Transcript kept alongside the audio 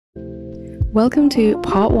Welcome to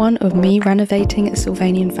part 1 of me renovating a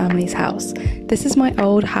Sylvanian Families house. This is my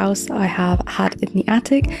old house I have had in the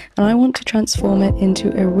attic and I want to transform it into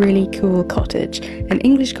a really cool cottage, an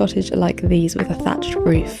English cottage like these with a thatched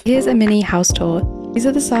roof. Here's a mini house tour. These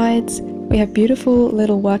are the sides. We have beautiful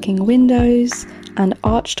little working windows and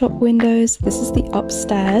archtop windows. This is the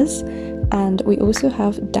upstairs and we also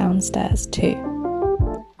have downstairs too.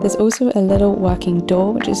 There's also a little working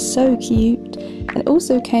door, which is so cute, and it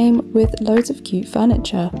also came with loads of cute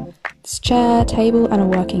furniture. This chair, table, and a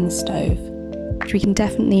working stove, which we can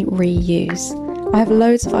definitely reuse. I have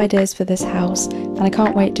loads of ideas for this house, and I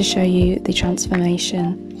can't wait to show you the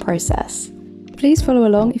transformation process. Please follow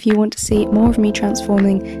along if you want to see more of me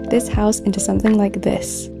transforming this house into something like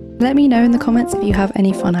this. Let me know in the comments if you have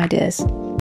any fun ideas.